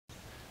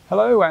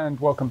Hello and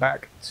welcome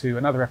back to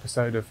another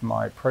episode of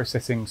my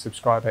Processing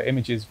Subscriber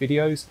Images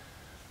videos.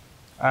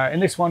 In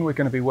this one we're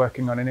going to be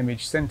working on an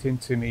image sent in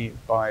to me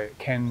by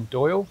Ken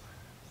Doyle.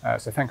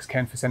 So thanks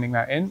Ken for sending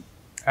that in.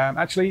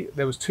 Actually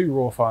there was two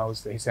raw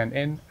files that he sent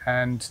in,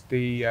 and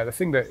the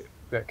thing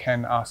that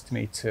Ken asked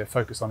me to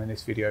focus on in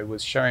this video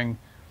was showing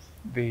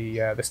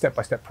the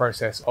step-by-step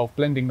process of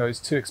blending those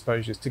two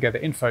exposures together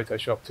in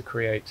Photoshop to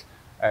create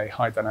a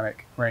high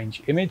dynamic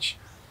range image.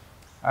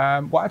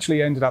 What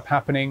actually ended up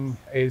happening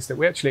is that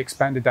we actually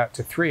expanded that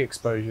to 3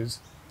 exposures.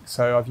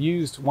 So I've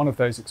used one of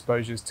those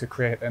exposures to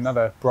create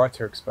another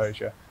brighter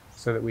exposure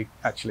so that we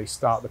actually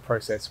start the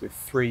process with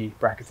 3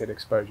 bracketed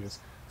exposures.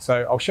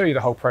 So I'll show you the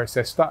whole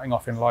process, starting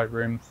off in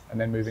Lightroom and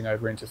then moving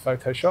over into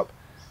Photoshop,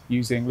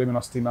 using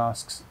Luminosity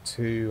Masks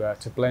to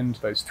blend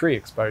those 3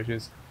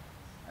 exposures,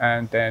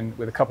 and then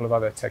with a couple of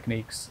other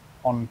techniques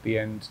on the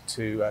end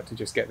to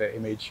just get the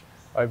image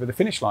over the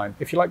finish line.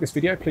 If you like this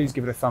video, please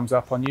give it a thumbs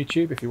up on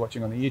YouTube if you're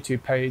watching on the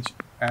YouTube page,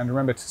 and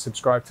remember to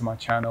subscribe to my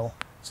channel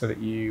so that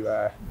you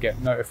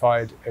get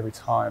notified every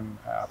time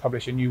I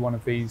publish a new one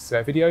of these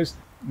videos.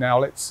 Now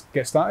let's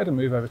get started and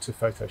move over to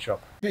Photoshop.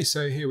 Okay,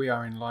 so here we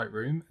are in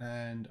Lightroom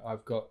and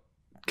I've got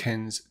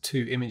Ken's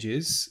 2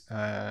 images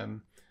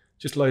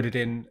just loaded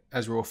in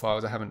as raw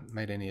files. I haven't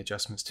made any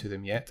adjustments to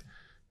them yet.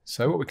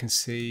 So what we can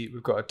see,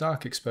 we've got a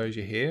dark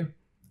exposure here.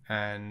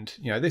 And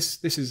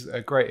this is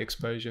a great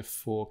exposure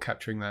for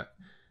capturing that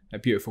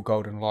beautiful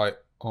golden light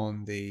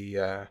on the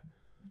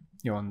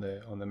on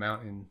the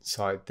mountain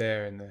side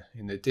there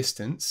in the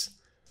distance,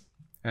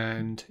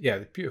 and yeah,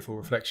 the beautiful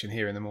reflection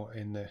here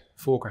in the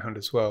foreground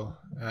as well.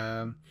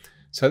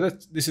 So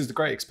this is the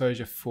great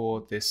exposure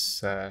for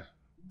this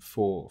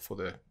for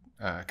the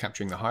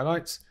capturing the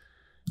highlights.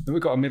 Then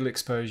we've got a middle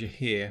exposure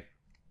here,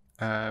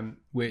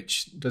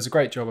 which does a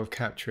great job of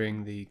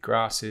capturing the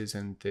grasses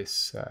and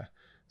this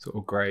sort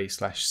of grey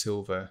 /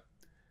 silver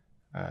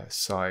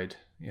side,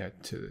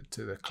 to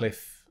the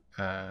cliff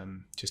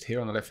just here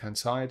on the left hand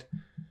side,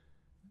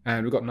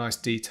 and we've got nice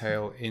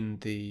detail in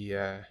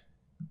the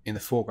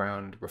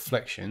foreground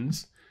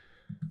reflections.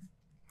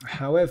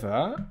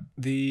 However,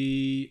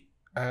 the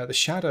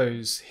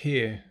shadows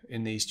here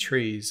in these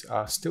trees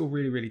are still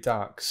really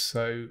dark.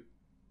 So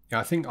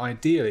I think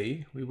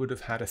ideally we would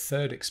have had a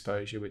 3rd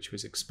exposure which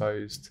was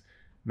exposed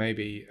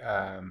maybe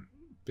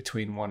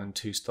between 1 and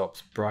 2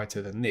 stops brighter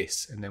than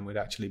this, and then we'd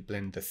actually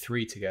blend the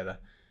 3 together.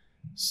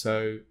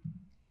 So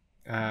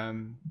what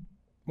I'm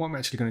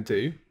actually going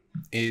to do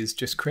is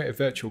just create a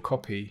virtual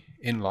copy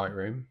in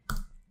Lightroom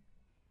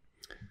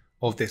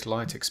of this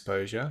light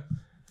exposure,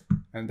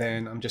 and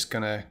then I'm just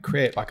going to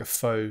create like a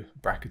faux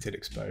bracketed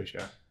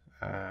exposure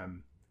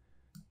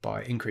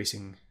by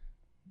increasing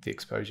the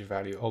exposure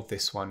value of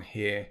this one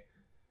here.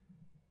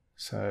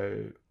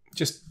 So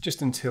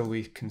just until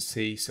we can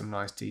see some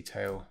nice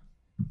detail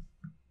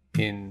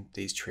in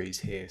these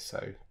trees here.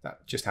 So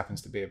that just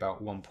happens to be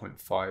about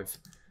 1.5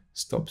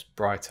 stops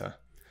brighter.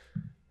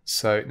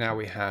 So now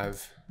we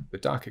have the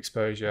dark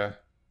exposure,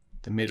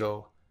 the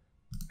middle,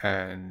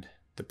 and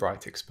the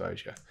bright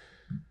exposure.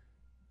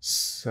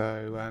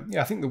 So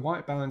yeah, I think the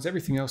white balance,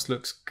 everything else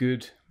looks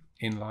good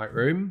in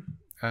Lightroom.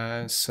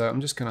 So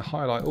I'm just going to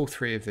highlight all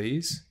 3 of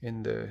these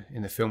in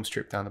the film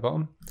strip down the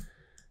bottom.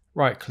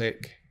 Right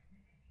click,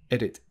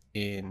 edit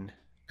in,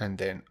 and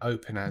then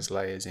open as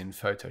layers in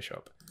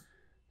Photoshop.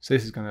 So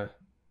this is going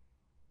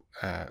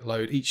to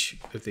load each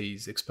of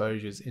these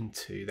exposures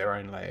into their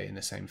own layer in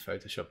the same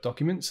Photoshop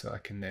document, so I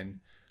can then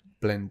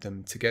blend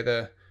them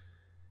together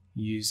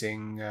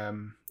using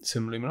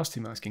some luminosity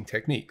masking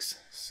techniques.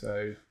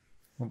 So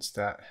once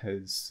that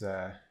has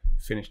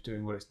finished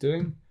doing what it's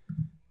doing,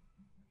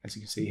 as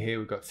you can see here,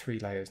 we've got 3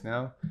 layers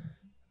now.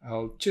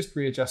 I'll just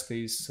readjust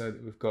these so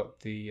that we've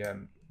got the,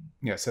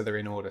 so they're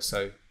in order.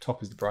 So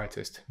top is the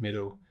brightest,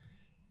 middle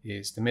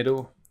is the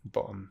middle,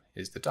 bottom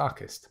is the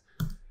darkest.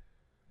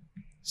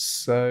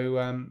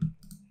 So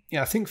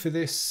yeah, I think for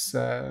this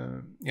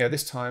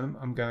this time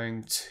I'm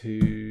going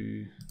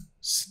to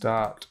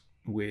start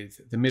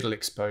with the middle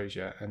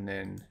exposure and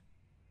then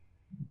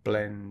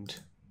blend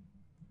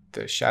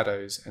the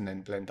shadows and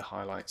then blend the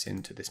highlights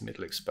into this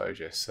middle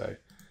exposure. So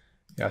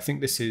yeah, I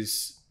think this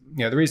is,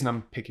 the reason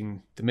I'm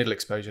picking the middle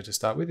exposure to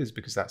start with is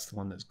because that's the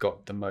one that's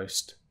got the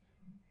most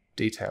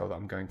detail that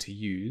I'm going to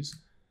use.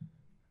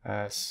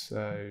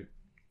 So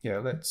yeah,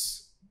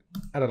 let's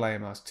add a layer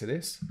mask to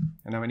this,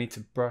 and now we need to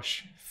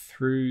brush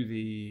through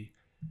the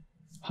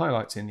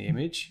highlights in the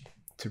image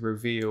to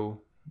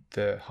reveal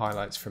the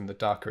highlights from the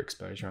darker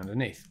exposure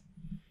underneath.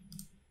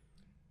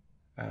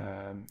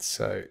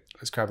 So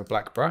let's grab a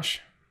black brush,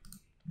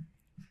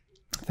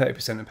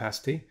 30%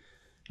 opacity.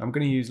 I'm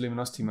going to use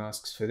Luminosity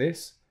Masks for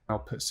this. I'll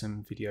put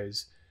some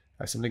videos,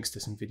 some links to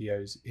some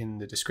videos in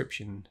the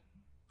description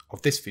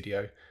of this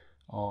video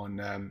on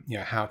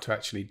how to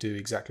actually do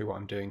exactly what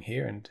I'm doing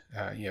here, and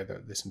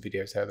there's some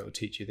videos there that will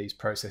teach you these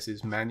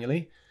processes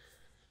manually.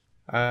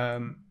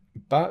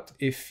 But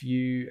if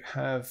you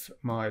have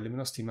my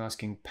luminosity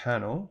masking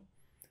panel,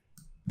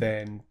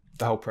 then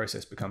the whole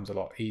process becomes a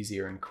lot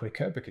easier and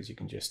quicker, because you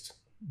can just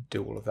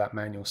do all of that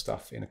manual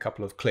stuff in a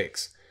couple of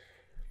clicks.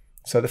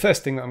 So the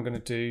first thing that I'm going to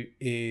do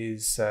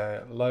is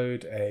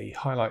load a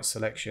highlight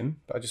selection,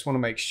 but I just want to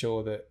make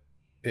sure that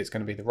it's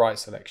going to be the right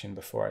selection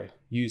before I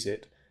use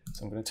it.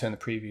 So I'm going to turn the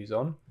previews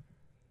on,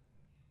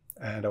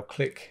 and I'll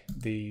click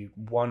the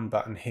 1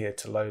 button here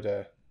to load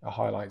a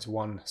highlights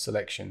 1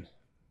 selection.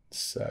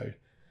 So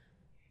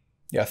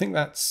yeah, I think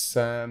that's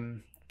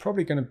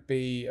probably going to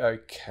be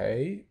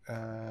okay.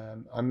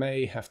 I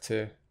may have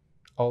to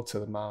alter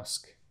the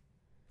mask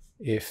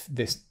if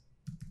this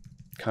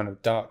kind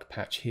of dark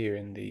patch here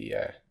in the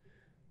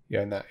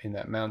in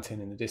that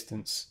mountain in the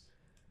distance,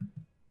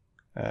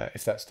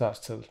 if that starts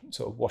to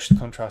sort of wash the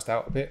contrast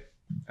out a bit.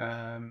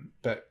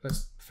 But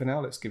for now,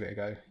 let's give it a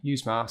go.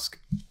 Use mask,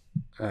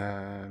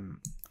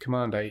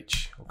 Command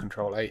H or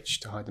Control H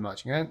to hide the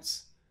marching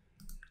ants.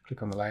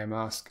 Click on the layer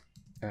mask,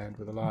 and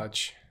with a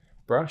large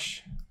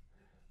brush,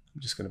 I'm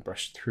just going to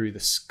brush through the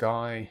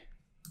sky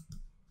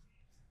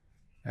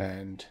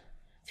and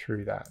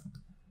through that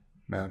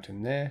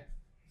mountain there.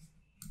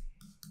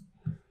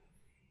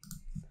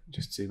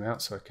 Just zoom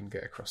out so I can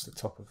get across the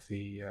top of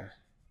the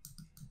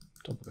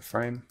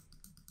frame.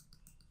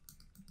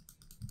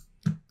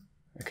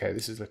 Okay,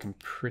 this is looking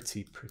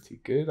pretty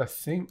good, I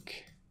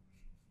think.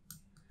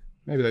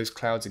 Maybe those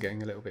clouds are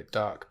getting a little bit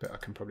dark, but I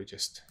can probably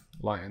just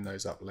lighten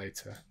those up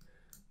later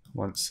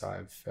once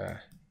I've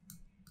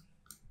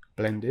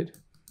blended.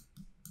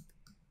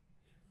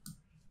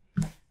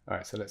 All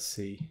right, so let's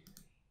see.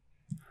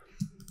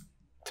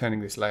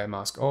 Turning this layer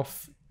mask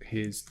off,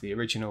 here's the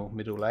original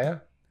middle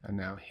layer, and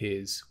now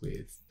here's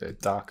with the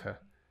darker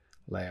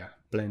layer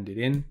blended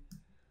in.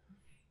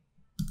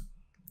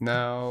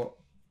 Now,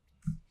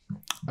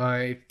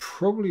 I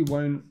probably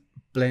won't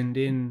blend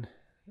in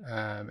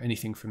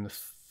anything from the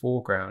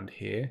foreground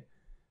here.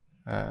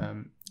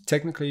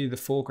 Technically, the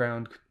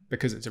foreground,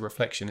 because it's a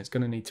reflection, it's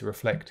going to need to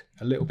reflect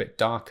a little bit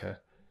darker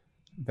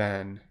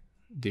than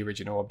the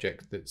original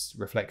object that's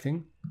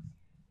reflecting.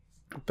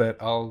 But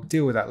I'll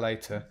deal with that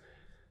later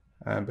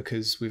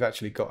because we've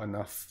actually got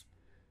enough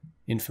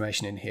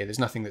information in here. There's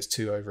nothing that's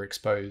too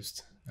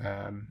overexposed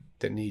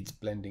that needs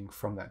blending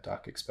from that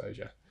dark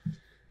exposure.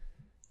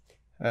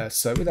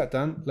 So with that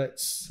done,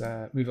 let's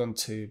move on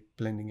to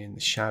blending in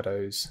the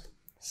shadows.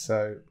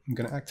 So I'm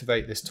going to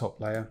activate this top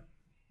layer,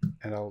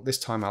 and this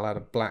time I'll add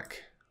a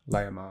black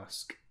layer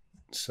mask.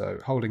 So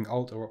holding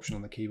Alt or Option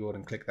on the keyboard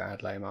and click the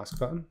Add Layer Mask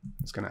button,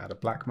 it's going to add a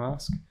black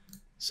mask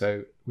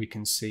so we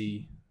can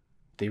see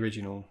the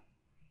original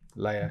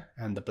layer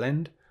and the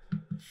blend.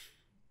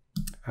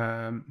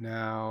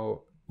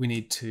 Now we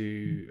need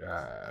to,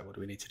 what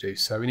do we need to do?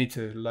 So we need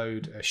to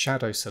load a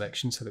shadow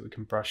selection so that we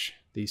can brush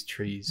these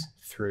trees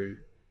through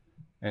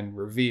and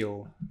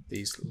reveal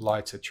these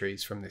lighter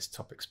trees from this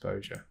top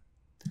exposure.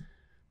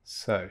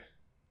 So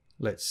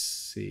let's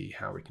see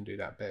how we can do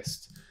that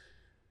best.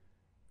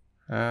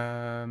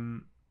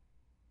 Well,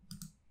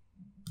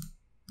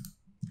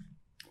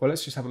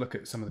 let's just have a look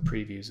at some of the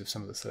previews of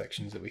some of the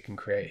selections that we can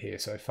create here.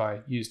 So if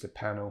I use the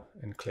panel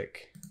and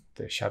click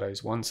the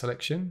Shadows 1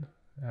 selection,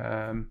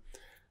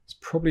 it's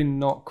probably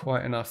not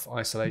quite enough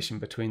isolation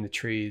between the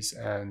trees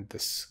and the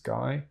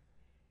sky.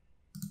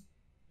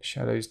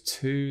 Shadows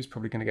 2 is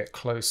probably going to get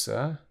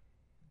closer.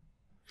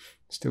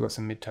 Still got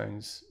some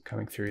midtones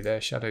coming through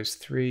there. Shadows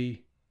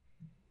 3,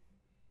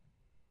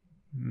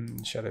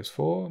 Shadows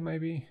 4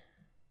 maybe.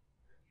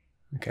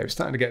 Okay, we're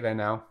starting to get there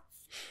now.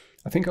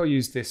 I think I'll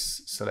use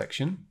this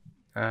selection.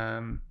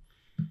 And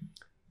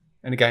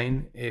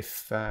again,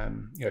 if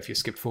if you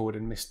skipped forward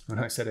and missed when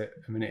I said it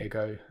a minute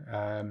ago,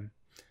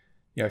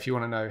 if you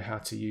want to know how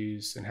to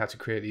use and how to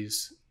create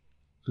these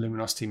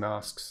luminosity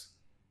masks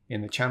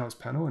in the channels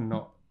panel and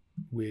not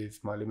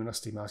with my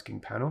luminosity masking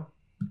panel,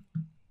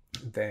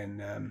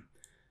 then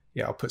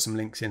I'll put some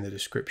links in the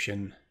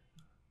description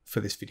for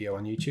this video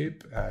on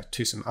YouTube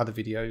to some other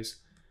videos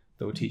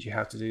that will teach you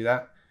how to do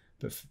that.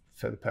 But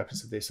for the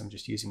purpose of this, I'm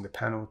just using the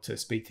panel to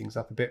speed things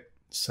up a bit.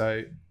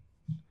 So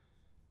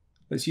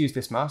let's use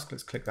this mask.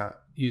 Let's click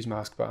that Use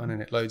Mask button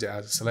and it loads it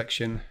as a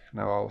selection.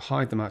 Now I'll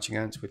hide the marching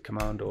ants with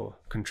Command or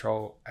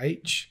Control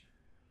H.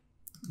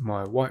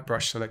 My white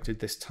brush selected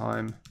this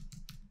time.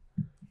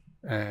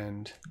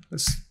 And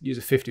let's use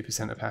a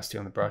 50% opacity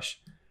on the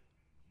brush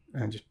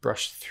and just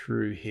brush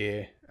through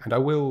here. And I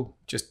will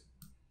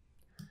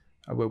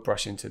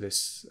brush into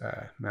this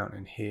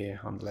mountain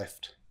here on the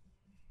left.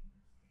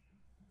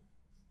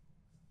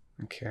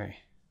 Okay,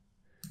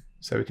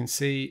 so we can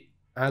see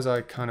as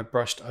I kind of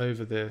brushed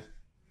over the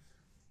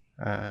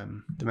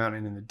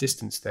mountain in the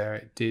distance there,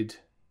 it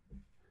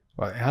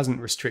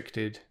hasn't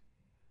restricted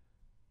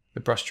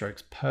the brush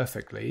strokes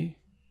perfectly,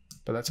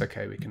 but that's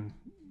okay. We can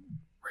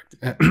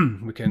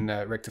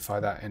rectify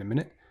that in a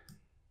minute.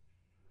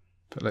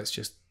 But let's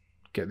just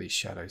get these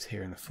shadows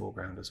here in the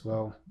foreground as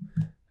well.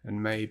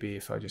 And maybe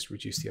if I just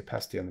reduce the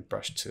opacity on the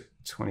brush to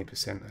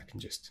 20%, I can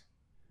just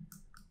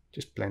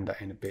blend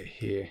that in a bit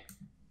here.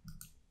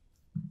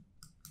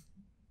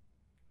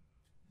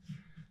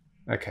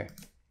 Okay,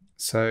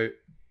 so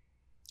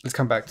let's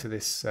come back to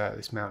this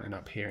this mountain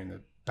up here in the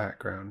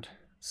background.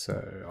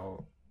 So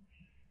I'll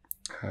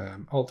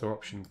Alt or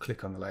Option,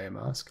 click on the layer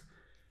mask,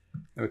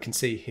 and we can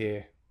see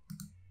here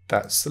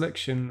that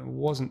selection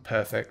wasn't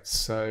perfect,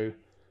 so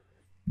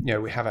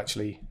we have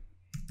actually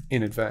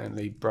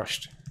inadvertently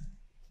brushed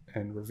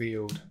and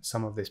revealed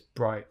some of this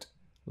bright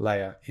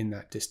layer in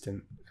that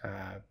distant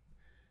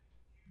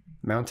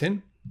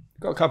mountain.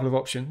 Got a couple of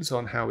options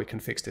on how we can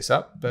fix this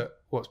up,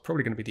 but what's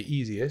probably going to be the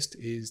easiest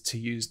is to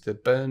use the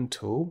burn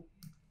tool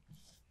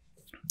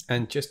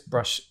and just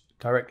brush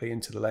directly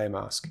into the layer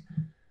mask.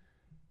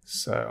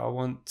 So I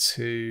want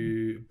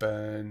to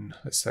burn,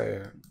 let's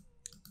say,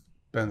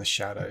 burn the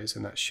shadows,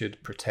 and that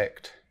should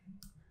protect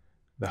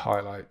the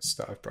highlights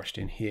that I've brushed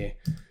in here.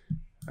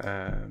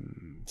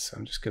 So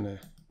I'm just going to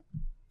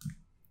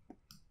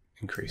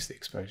increase the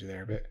exposure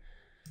there a bit.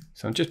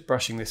 So I'm just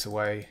brushing this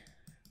away,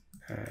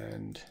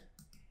 and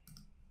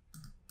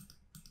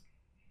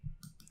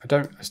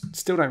I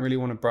still don't really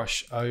want to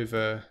brush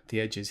over the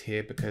edges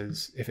here,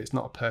 because if it's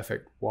not a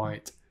perfect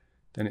white,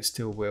 then it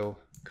still will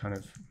kind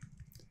of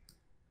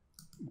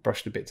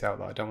brush the bits out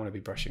that I don't want to be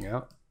brushing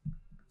out.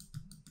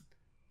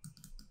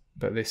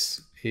 But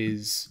this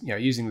is,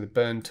 using the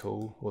burn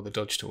tool or the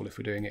dodge tool, if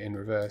we're doing it in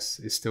reverse,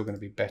 is still going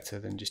to be better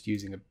than just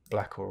using a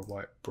black or a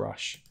white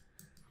brush,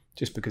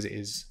 just because it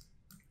is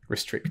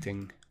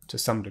restricting to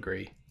some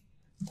degree.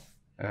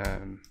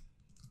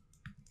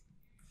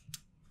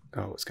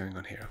 Oh, what's going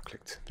on here? I've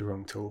clicked the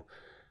wrong tool.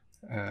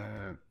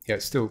 Yeah,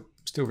 it's still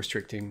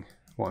restricting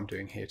what I'm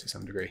doing here to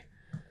some degree.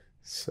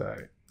 So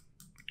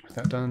with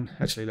that done,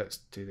 actually let's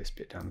do this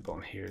bit down the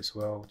bottom here as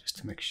well, just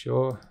to make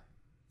sure.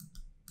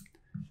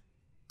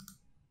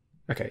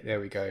 Okay, there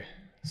we go.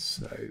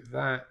 So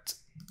that,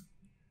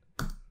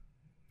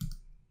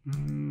 do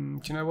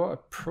you know what? I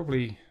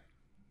probably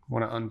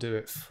want to undo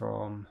it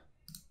from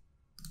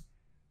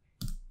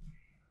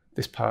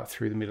this part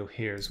through the middle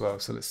here as well.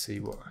 So let's see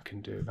what I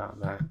can do about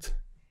that.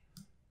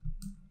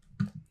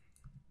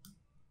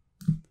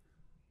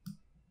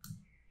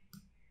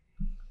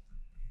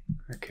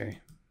 Okay.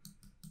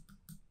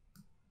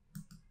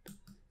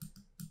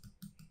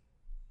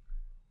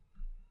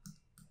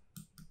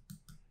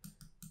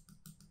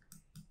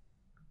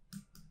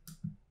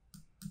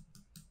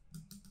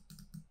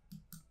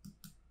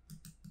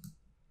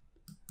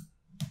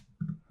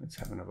 Let's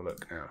have another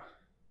look now.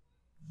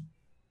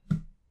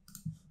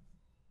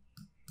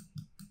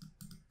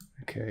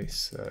 Okay,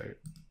 so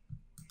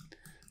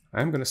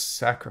I'm going to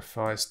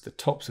sacrifice the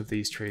tops of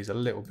these trees a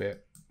little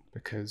bit,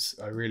 because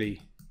I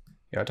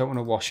don't want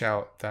to wash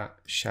out that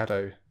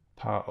shadow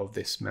part of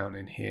this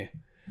mountain here.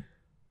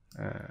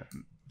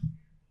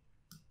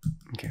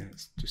 Okay,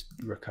 let's just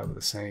recover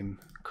the same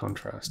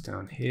contrast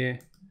down here.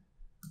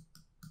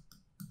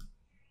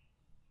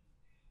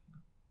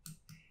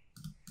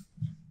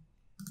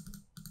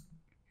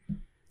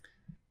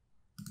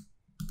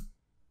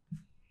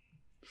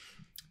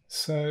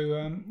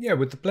 So yeah,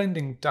 with the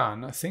blending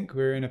done, I think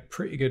we're in a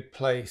pretty good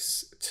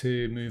place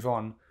to move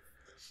on.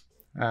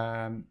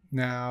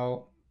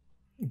 Now,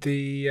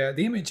 the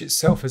image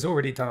itself has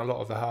already done a lot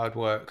of the hard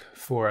work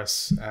for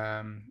us.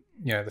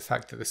 The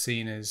fact that the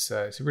scene is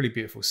it's a really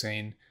beautiful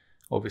scene.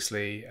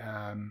 Obviously,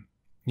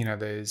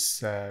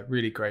 there's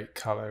really great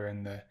color,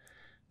 and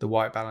the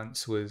white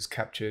balance was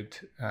captured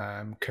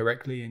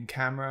correctly in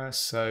camera,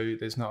 so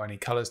there's not any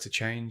colors to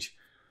change.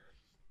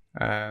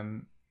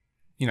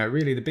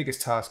 Really the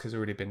biggest task has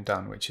already been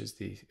done, which is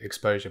the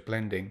exposure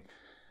blending.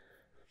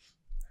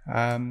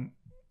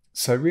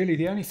 So really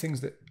the only things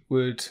that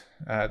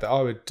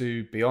I would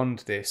do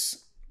beyond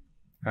this,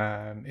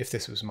 if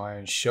this was my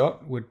own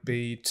shot, would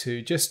be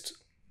to just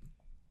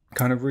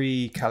kind of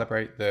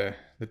recalibrate the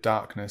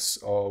darkness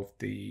of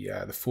the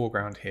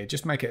foreground here.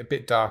 Just make it a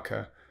bit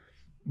darker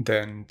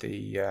than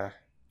the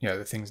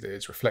things that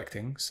it's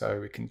reflecting. So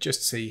we can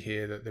just see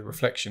here that the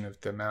reflection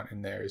of the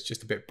mountain there is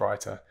just a bit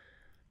brighter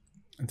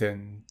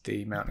than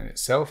the mountain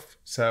itself.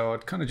 So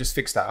I'd kind of just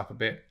fix that up a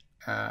bit,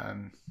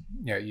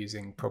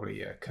 using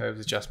probably a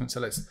curves adjustment. So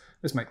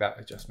let's make that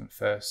adjustment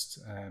first,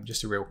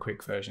 just a real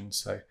quick version.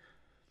 So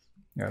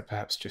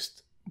perhaps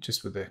just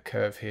with the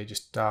curve here,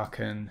 just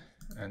darken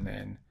and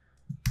then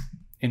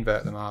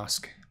invert the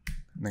mask,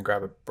 and then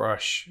grab a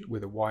brush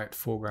with a white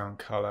foreground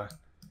color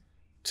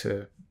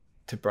to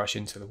brush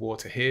into the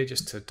water here,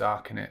 just to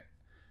darken it,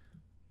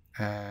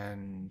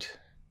 and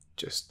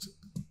just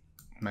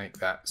make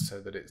that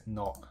so that it's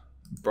not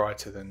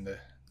brighter than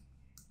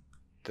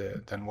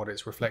than what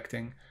it's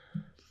reflecting.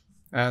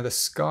 The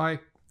sky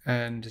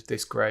and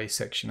this grey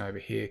section over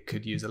here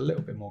could use a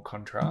little bit more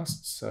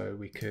contrast, so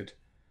we could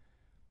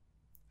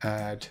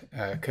add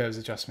a curves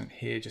adjustment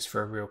here just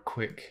for a real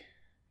quick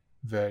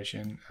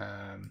version.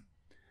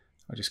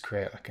 I'll just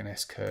create like an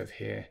S curve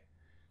here,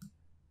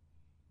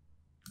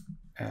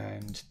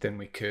 and then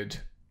we could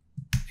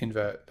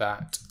invert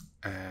that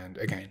and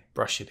again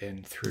brush it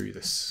in through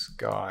the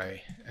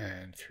sky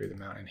and through the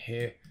mountain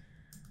here,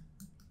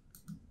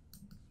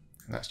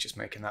 and that's just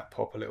making that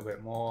pop a little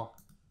bit more.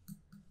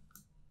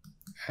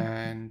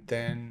 And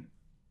then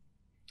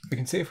we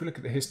can see, if we look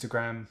at the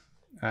histogram,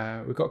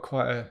 we've got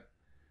quite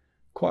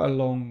a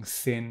long,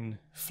 thin,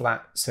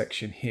 flat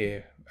section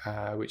here,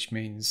 which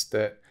means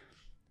that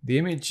the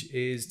image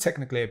is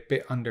technically a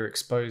bit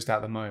underexposed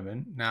at the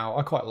moment. Now,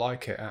 I quite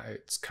like it at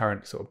its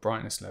current sort of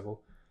brightness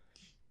level.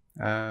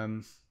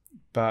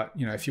 But,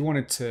 you know, if you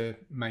wanted to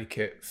make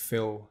it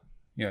fill,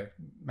 you know,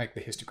 make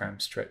the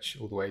histogram stretch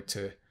all the way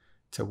to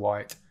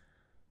white,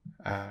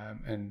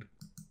 and,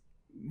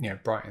 you know,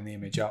 brighten the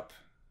image up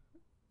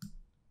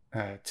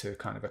to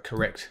kind of a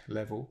correct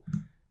level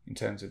in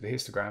terms of the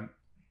histogram,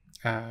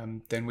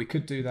 then we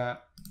could do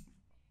that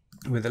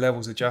with the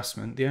levels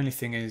adjustment. The only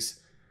thing is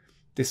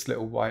this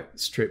little white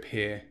strip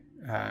here,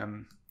 you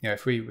know,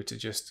 if we were to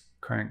just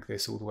crank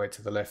this all the way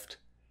to the left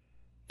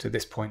to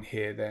this point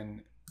here,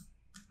 then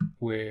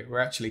we're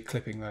actually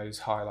clipping those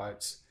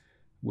highlights,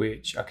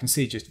 which I can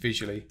see just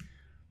visually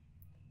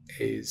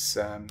is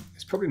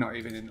it's probably not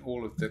even in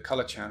all of the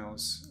color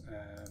channels.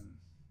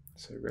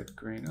 So red,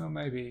 green, oh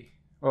maybe,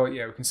 well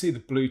yeah, we can see the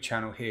blue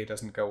channel here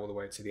doesn't go all the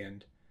way to the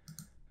end.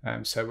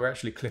 So we're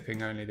actually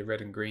clipping only the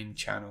red and green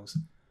channels.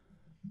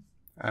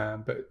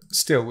 But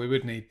still, we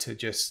would need to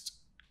just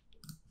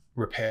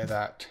repair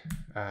that,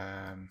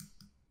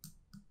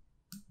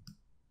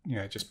 you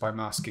know, just by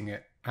masking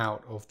it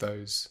out of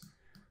those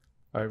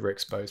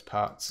overexposed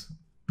parts.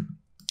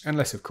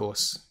 Unless, of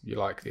course, you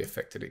like the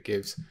effect that it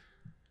gives.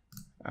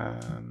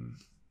 And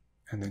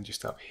then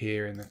just up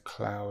here in the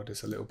cloud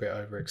is a little bit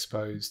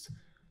overexposed.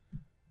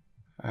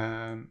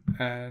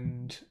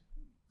 And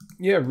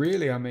yeah,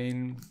 really, I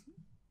mean,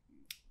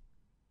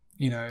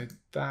 you know,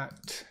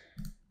 that,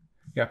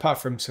 yeah, apart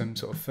from some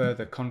sort of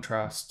further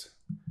contrast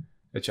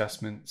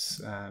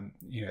adjustments,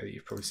 you know, that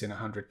you've probably seen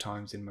 100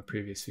 times in my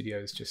previous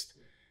videos, just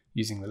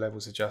using the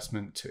levels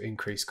adjustment to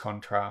increase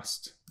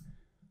contrast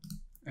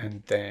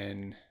and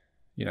then,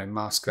 you know,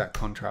 mask that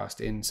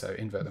contrast in. So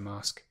invert the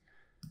mask,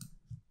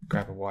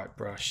 grab a white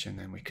brush, and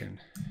then we can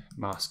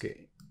mask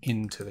it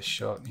into the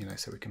shot, you know,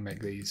 so we can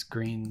make these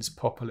greens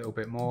pop a little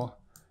bit more.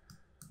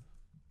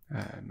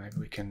 Maybe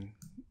we can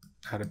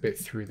add a bit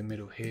through the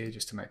middle here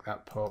just to make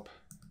that pop.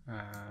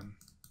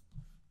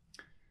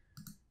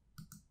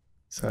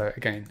 So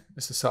again,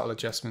 it's a subtle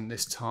adjustment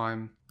this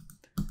time,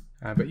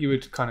 but you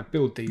would kind of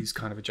build these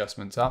kind of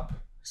adjustments up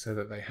so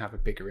that they have a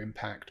bigger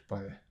impact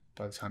by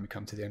the time you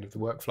come to the end of the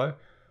workflow.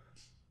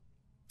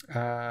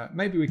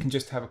 Maybe we can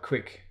just have a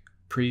quick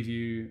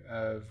preview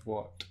of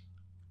what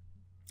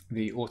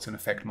the autumn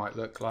effect might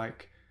look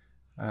like.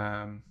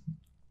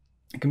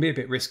 It can be a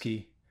bit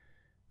risky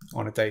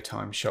on a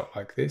daytime shot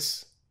like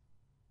this.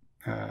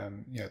 You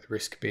know, the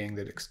risk being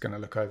that it's going to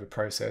look over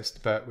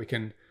processed, but we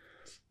can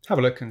have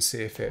a look and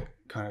see if it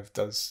kind of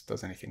does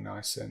anything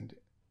nice, and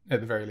at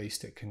the very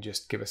least it can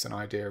just give us an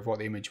idea of what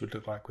the image would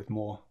look like with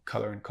more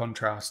color and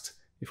contrast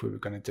if we were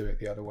going to do it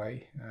the other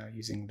way,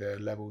 using the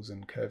levels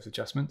and curves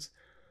adjustments.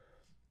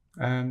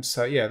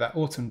 So yeah, that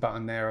autumn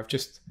button there, I've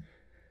just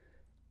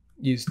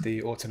used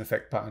the autumn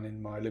effect button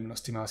in my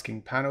luminosity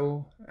masking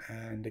panel,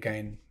 and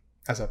again,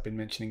 as I've been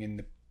mentioning in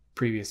the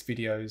previous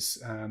videos,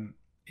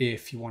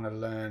 if you want to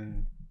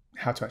learn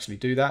how to actually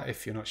do that,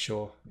 if you're not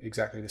sure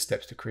exactly the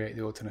steps to create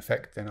the autumn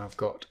effect, then I've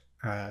got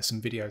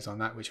some videos on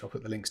that, which I'll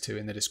put the links to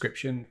in the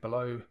description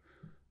below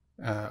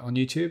on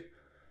YouTube.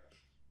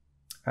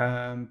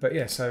 But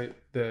yeah, so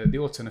the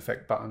autumn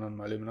effect button on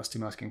my luminosity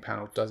masking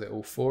panel does it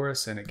all for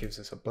us, and it gives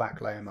us a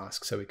black layer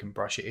mask so we can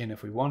brush it in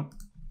if we want,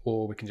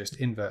 or we can just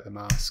invert the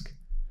mask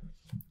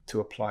to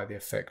apply the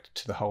effect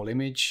to the whole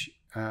image.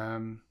 I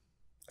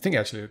think it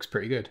actually looks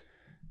pretty good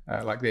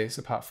like this,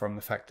 apart from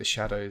the fact the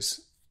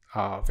shadows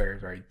are very,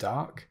 very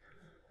dark.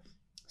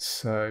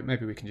 So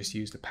maybe we can just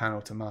use the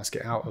panel to mask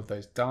it out of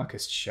those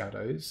darkest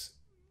shadows.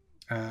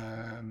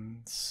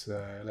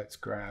 So let's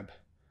grab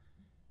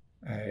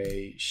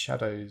a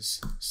shadows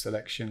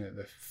selection at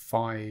the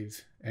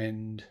 5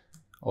 end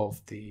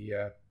of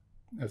the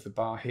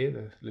bar here,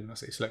 the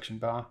luminosity selection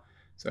bar.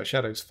 So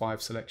shadows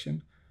 5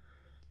 selection,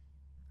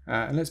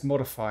 and let's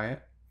modify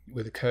it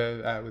with a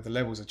curve with the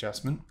levels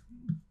adjustment.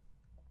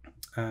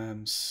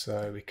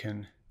 So we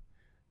can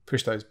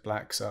push those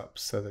blacks up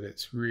so that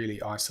it's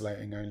really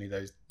isolating only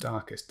those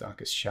darkest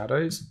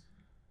shadows.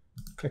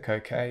 Click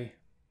OK,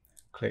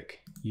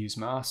 click use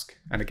mask,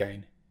 and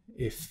again,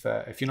 if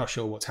you're not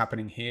sure what's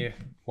happening here,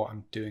 what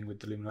I'm doing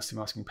with the luminosity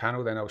masking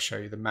panel, then I'll show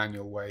you the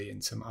manual way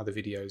in some other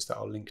videos that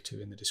I'll link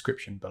to in the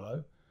description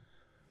below.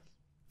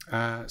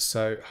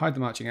 So hide the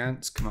marching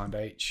ants, Command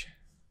H,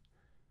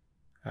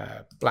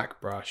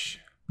 black brush,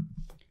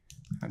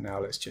 and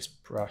now let's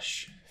just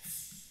brush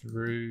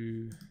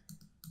through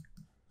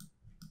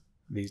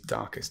these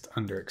darkest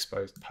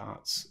underexposed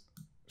parts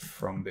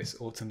from this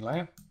autumn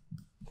layer.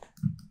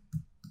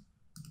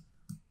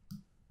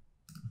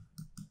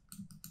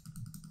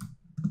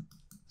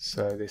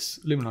 So this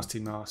luminosity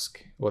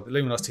mask, or the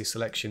luminosity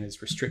selection,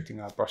 is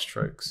restricting our brush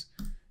strokes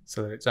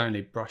so that it's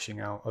only brushing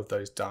out of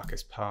those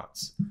darkest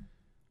parts.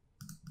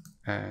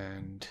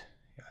 And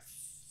I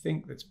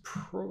think that's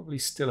probably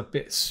still a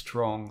bit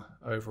strong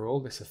overall,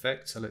 this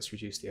effect. So let's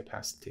reduce the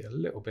opacity a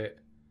little bit,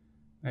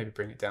 maybe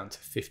bring it down to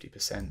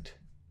 50%.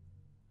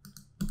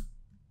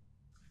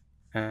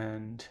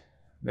 And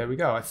there we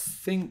go. I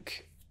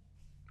think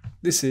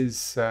This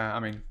is, I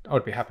mean, I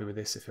would be happy with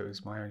this if it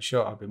was my own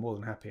shot. I'd be more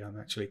than happy. I'm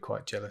actually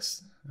quite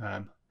jealous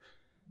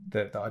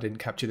that I didn't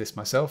capture this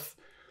myself.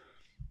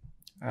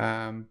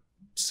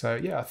 So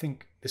yeah, I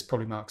think this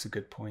probably marks a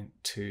good point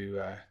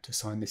to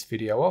sign this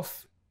video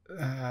off.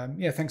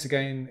 Yeah, thanks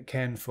again,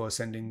 Ken, for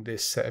sending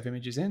this set of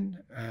images in,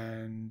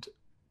 and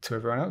to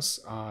everyone else,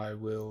 I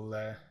will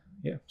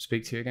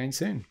speak to you again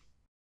soon.